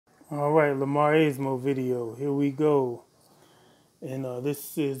All right, Lamar Asmo video. Here we go. And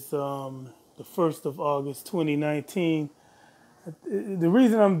this is the 1st of August, 2019. The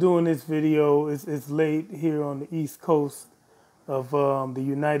reason I'm doing this video is it's late here on the East Coast of the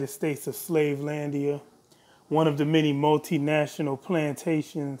United States of Slavelandia, one of the many multinational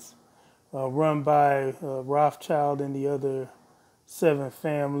plantations run by Rothschild and the other 7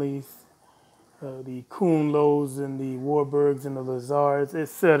 families, the Kuhnlos and the Warburgs and the Lazards,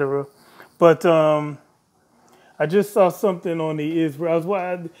 etc. But I just saw something on the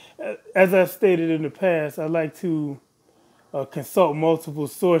Israel. As I stated in the past, I like to consult multiple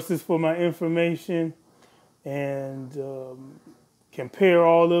sources for my information and compare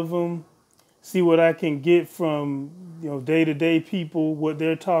all of them, see what I can get from day-to-day people, what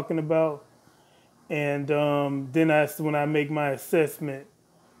they're talking about, and then that's when I make my assessment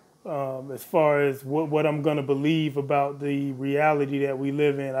as far as what I'm going to believe about the reality that we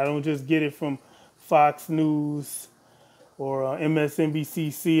live in. I don't just get it from Fox News or MSNBC,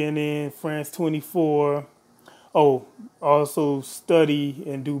 CNN, France 24. Oh, also study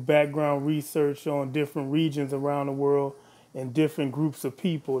and do background research on different regions around the world and different groups of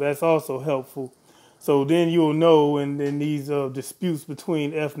people. That's also helpful. So then you'll know, and then these disputes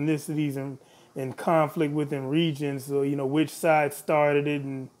between ethnicities and conflict within regions, so which side started it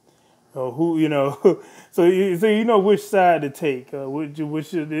and who so you know which side to take.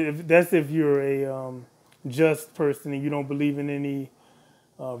 If you're a just person and you don't believe in any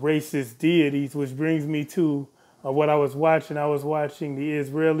racist deities, which brings me to what I was watching. I was watching the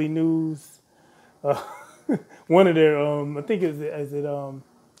Israeli news. Uh, one of their, I think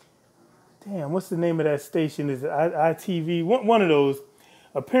damn, what's the name of that station? Is it ITV? One of those.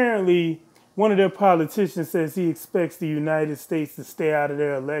 Apparently, one of their politicians says he expects the United States to stay out of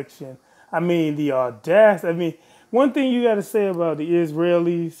their election. I mean, the audacity. I mean, one thing you got to say about the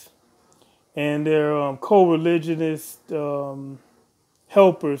Israelis and their co-religionist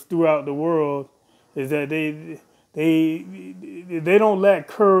helpers throughout the world is that they don't lack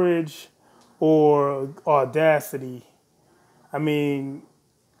courage or audacity. I mean,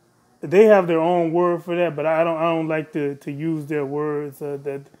 they have their own word for that, but I don't like to use their words.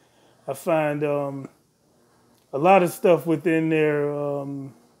 That I find a lot of stuff within their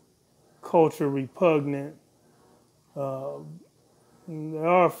culture repugnant. There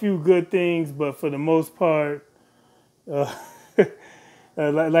are a few good things, but for the most part, like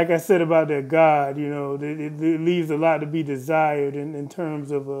I said about their God, it leaves a lot to be desired in terms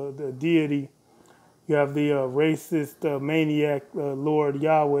of the deity. You have the racist maniac Lord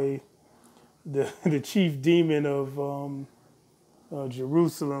Yahweh, the chief demon of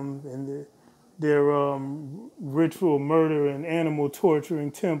Jerusalem, and their ritual murder and animal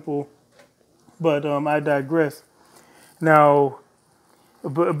torturing temple. But I digress. Now,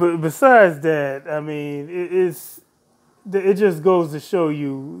 but besides that, I mean, it just goes to show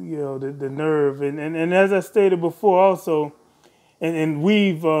you, the nerve, and as I stated before, also, and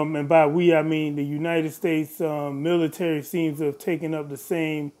we've and by we I mean the United States military seems to have taken up the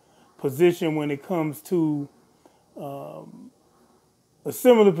same position when it comes to a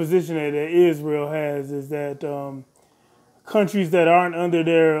similar position that Israel has, is that countries that aren't under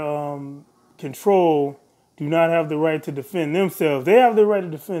their control do not have the right to defend themselves. They have the right to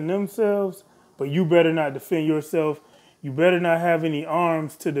defend themselves, but you better not defend yourself. You better not have any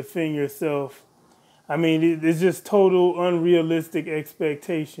arms to defend yourself. I mean, it's just total unrealistic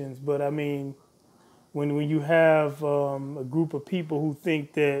expectations. But I mean, when you have a group of people who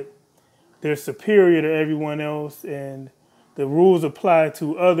think that they're superior to everyone else and the rules apply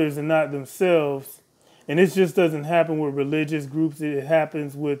to others and not themselves, and this just doesn't happen with religious groups. It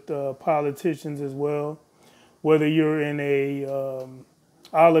happens with politicians as well. Whether you're in a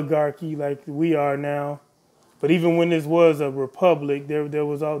oligarchy like we are now, but even when this was a republic,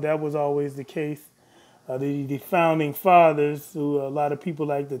 that was always the case. The founding fathers, who a lot of people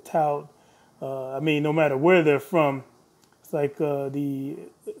like to tout, I mean, no matter where they're from, it's like the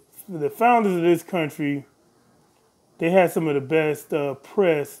founders of this country. They had some of the best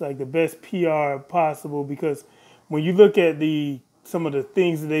press, like the best PR possible, because when you look at some of the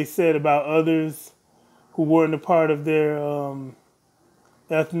things that they said about others who weren't a part of their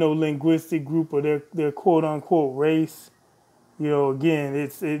ethno-linguistic group or their quote-unquote race,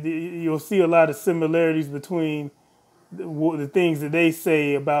 again, you'll see a lot of similarities between the things that they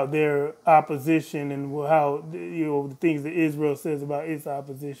say about their opposition and how, the things that Israel says about its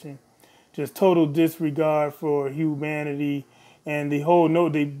opposition. Just total disregard for humanity and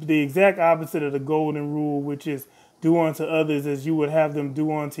the exact opposite of the golden rule, which is do unto others as you would have them do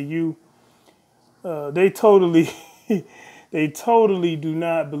unto you. They totally They totally do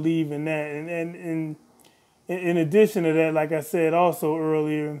not believe in that. And in addition to that, like I said also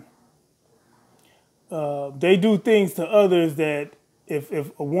earlier, they do things to others that if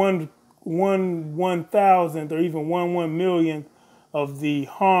a one thousandth or even one millionth of the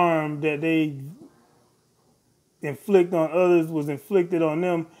harm that they inflict on others was inflicted on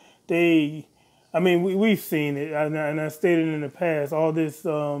them, I mean, we've seen it, and I stated in the past, all this,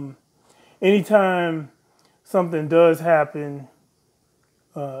 anytime something does happen,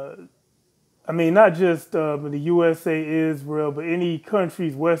 I mean, not just the USA, Israel, but any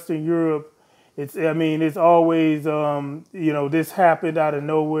countries, Western Europe, it's always, this happened out of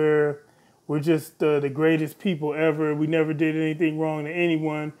nowhere. We're just the greatest people ever. We never did anything wrong to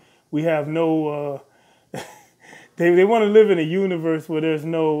anyone. We have no, they want to live in a universe where there's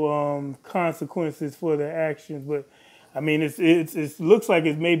no consequences for their actions. But I mean, it looks like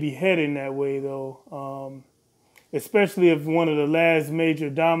it's maybe heading that way though. Especially if one of the last major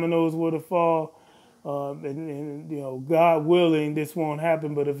dominoes were to fall. And God willing, this won't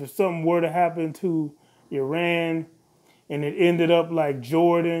happen. But if something were to happen to Iran and it ended up like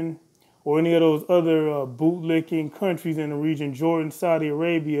Jordan or any of those other bootlicking countries in the region, Jordan, Saudi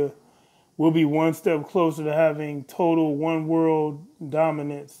Arabia, we'll be one step closer to having total one world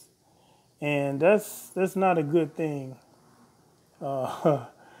dominance. And that's not a good thing.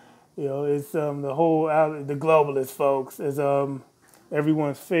 It's the globalist folks, as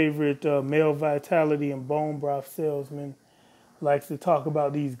everyone's favorite male vitality and bone broth salesman likes to talk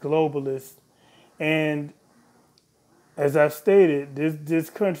about these globalists. And as I've stated, this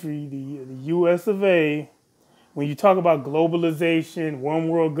country, the US of A, when you talk about globalization, one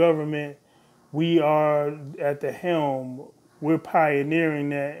world government, we are at the helm. We're pioneering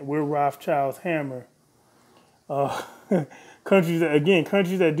that. We're Rothschild's hammer. Countries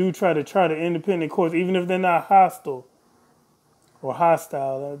that do try to independent courts, even if they're not hostile or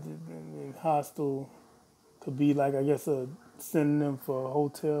hostile. Hostile could be like, I guess, a synonym for a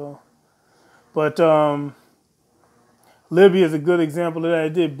hotel. But Libya is a good example of that.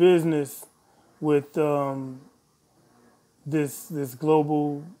 It did business with this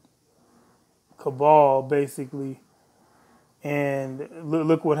global cabal, basically. And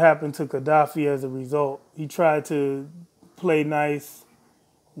look what happened to Gaddafi as a result. He tried to play nice,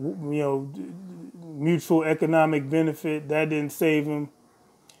 mutual economic benefit. That didn't save him.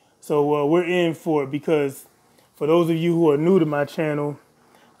 So we're in for it, because for those of you who are new to my channel,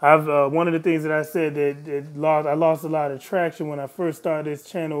 I've one of the things that I said I lost a lot of traction when I first started this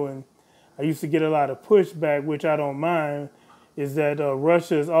channel, and I used to get a lot of pushback, which I don't mind, is that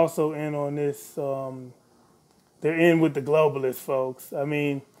Russia is also in on this. They're in with the globalist folks. I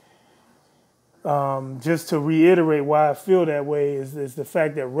mean, just to reiterate why I feel that way is the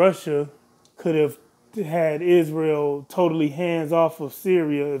fact that Russia could have had Israel totally hands off of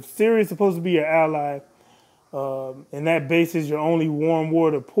Syria. If Syria is supposed to be your ally, and that base is your only warm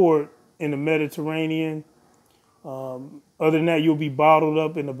water port in the Mediterranean, other than that, you'll be bottled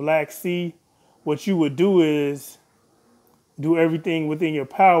up in the Black Sea. What you would do is do everything within your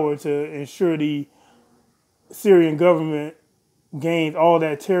power to ensure the Syrian government gained all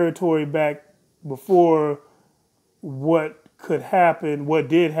that territory back before what could happen, what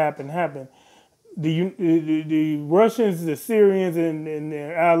did happen, happened. The Russians, the Syrians, and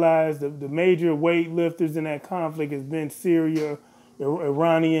their allies, the major weightlifters in that conflict has been Syria,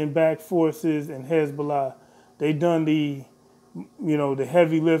 Iranian-backed forces, and Hezbollah. They done the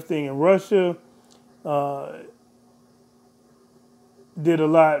heavy lifting, and Russia did a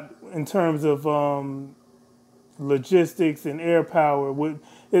lot in terms of logistics and air power.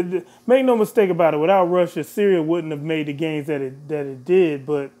 Make no mistake about it, without Russia, Syria wouldn't have made the gains that it did.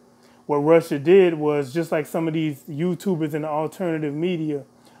 But what Russia did was, just like some of these YouTubers in the alternative media,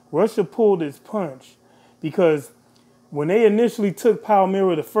 Russia pulled its punch, because when they initially took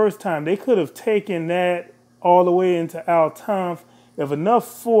Palmyra the first time, they could have taken that all the way into Al-Tanf. If enough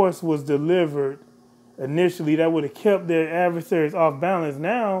force was delivered initially, that would have kept their adversaries off balance.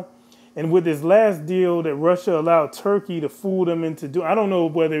 Now, and with this last deal that Russia allowed Turkey to fool them into doing, I don't know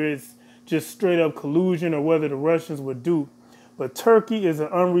whether it's just straight up collusion or whether the Russians were duped, but Turkey is an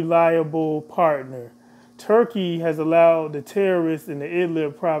unreliable partner. Turkey has allowed the terrorists in the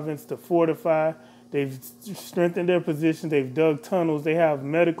Idlib province to fortify. They've strengthened their position. They've dug tunnels. They have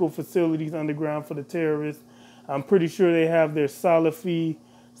medical facilities underground for the terrorists. I'm pretty sure they have their Salafi/Wahhabi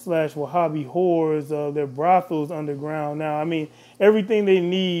whores, their brothels underground now. I mean, everything they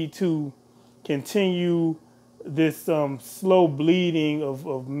need to continue this slow bleeding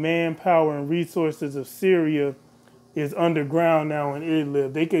of manpower and resources of Syria is underground now in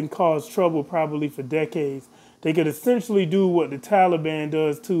Idlib. They can cause trouble probably for decades. They could essentially do what the Taliban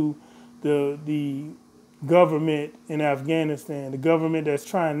does to the government in Afghanistan, the government that's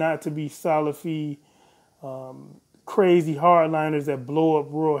trying not to be Salafi, crazy hardliners that blow up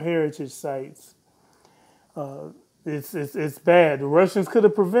World Heritage sites. It's bad. The Russians could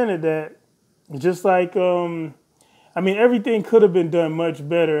have prevented that, just like everything could have been done much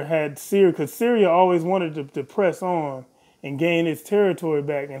better had Syria, because Syria always wanted to press on and gain its territory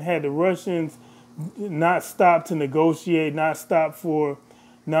back, and had the Russians not stopped to negotiate, not stopped for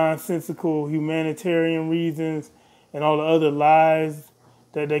nonsensical humanitarian reasons and all the other lies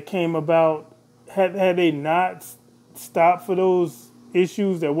that came about, had they not stopped for those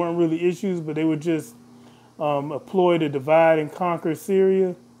issues that weren't really issues, but they would just a ploy to divide and conquer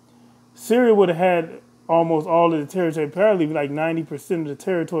Syria, Syria would have had almost all of the territory, apparently like 90% of the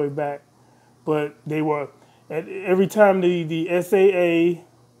territory back. But they were, every time the SAA,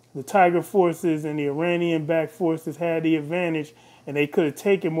 the Tiger forces, and the Iranian-backed forces had the advantage, and they could have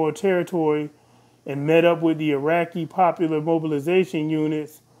taken more territory and met up with the Iraqi Popular Mobilization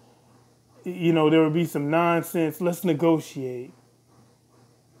units, there would be some nonsense. Let's negotiate.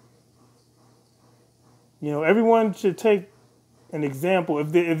 Everyone should take an example.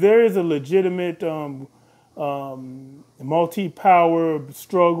 If there is a legitimate multi-power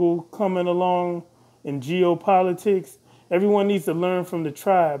struggle coming along in geopolitics, everyone needs to learn from the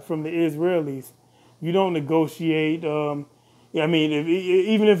tribe, from the Israelis. You don't negotiate. Even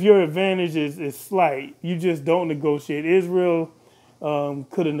if your advantage is slight, you just don't negotiate. Israel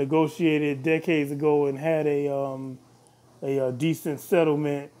could have negotiated decades ago and had a decent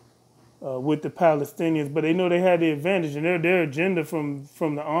settlement with the Palestinians, but they know they had the advantage, and their agenda from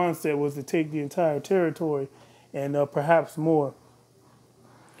the onset was to take the entire territory and perhaps more.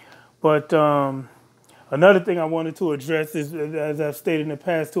 But another thing I wanted to address is, as I've stated in the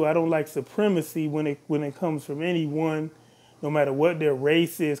past too, I don't like supremacy when it comes from anyone, no matter what their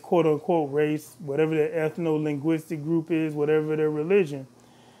race is, quote unquote race, whatever their ethno-linguistic group is, whatever their religion.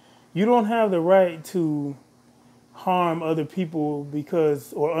 You don't have the right to harm other people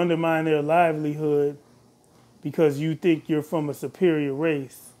or undermine their livelihood because you think you're from a superior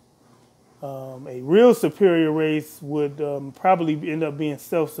race. A real superior race would probably end up being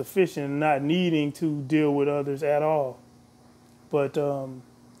self-sufficient and not needing to deal with others at all. But so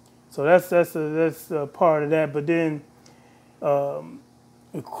that's a part of that. But then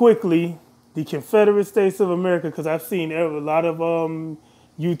quickly, the Confederate States of America, because I've seen a lot of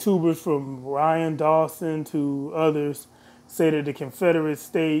YouTubers from Ryan Dawson to others say that the Confederate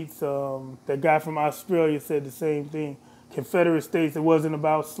States, that guy from Australia said the same thing. Confederate States, it wasn't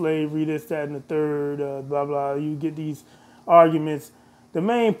about slavery, this, that, and the third, blah, blah. You get these arguments. The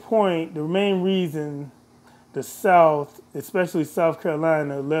main point, the main reason the South, especially South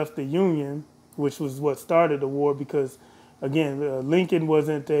Carolina, left the Union, which was what started the war, because, again, Lincoln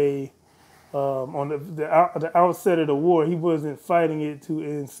wasn't on the outset of the war, he wasn't fighting it to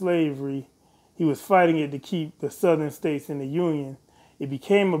end slavery. He was fighting it to keep the southern states in the Union. It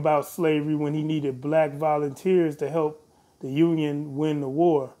became about slavery when he needed black volunteers to help the Union win the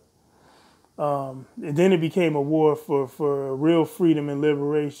war. And then it became a war for real freedom and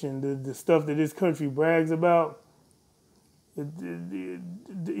liberation. The stuff that this country brags about, the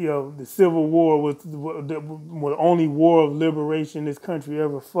Civil War was the only war of liberation this country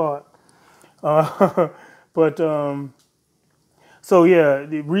ever fought.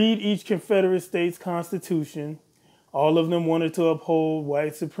 Read each Confederate States Constitution. All of them wanted to uphold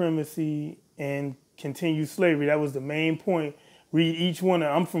white supremacy and continue slavery. That was the main point. Read each one.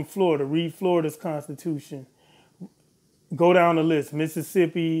 I'm from Florida. Read Florida's Constitution. Go down the list.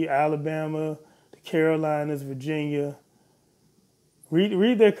 Mississippi, Alabama, the Carolinas, Virginia.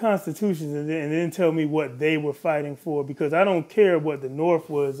 Read their constitutions and then tell me what they were fighting for, because I don't care what the North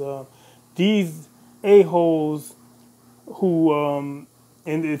was. These a-holes who,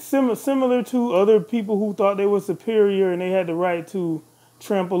 and it's similar to other people who thought they were superior and they had the right to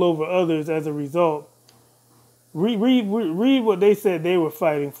trample over others as a result. Read what they said they were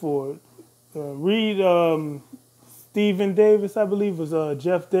fighting for. Read Stephen Davis, I believe was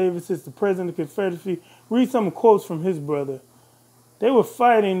Jeff Davis, is the president of the Confederacy. Read some quotes from his brother. They were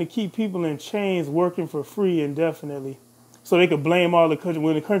fighting to keep people in chains working for free indefinitely, so they could blame all the country.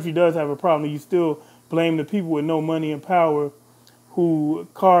 When the country does have a problem, you still blame the people with no money and power who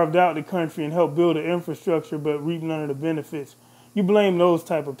carved out the country and helped build the infrastructure but reap none of the benefits. You blame those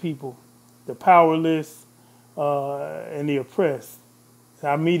type of people, the powerless and the oppressed.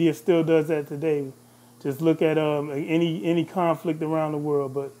 Our media still does that today. Just look at any conflict around the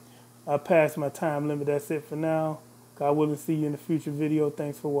world. But I passed my time limit. That's it for now. God willing, see you in a future video.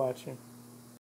 Thanks for watching.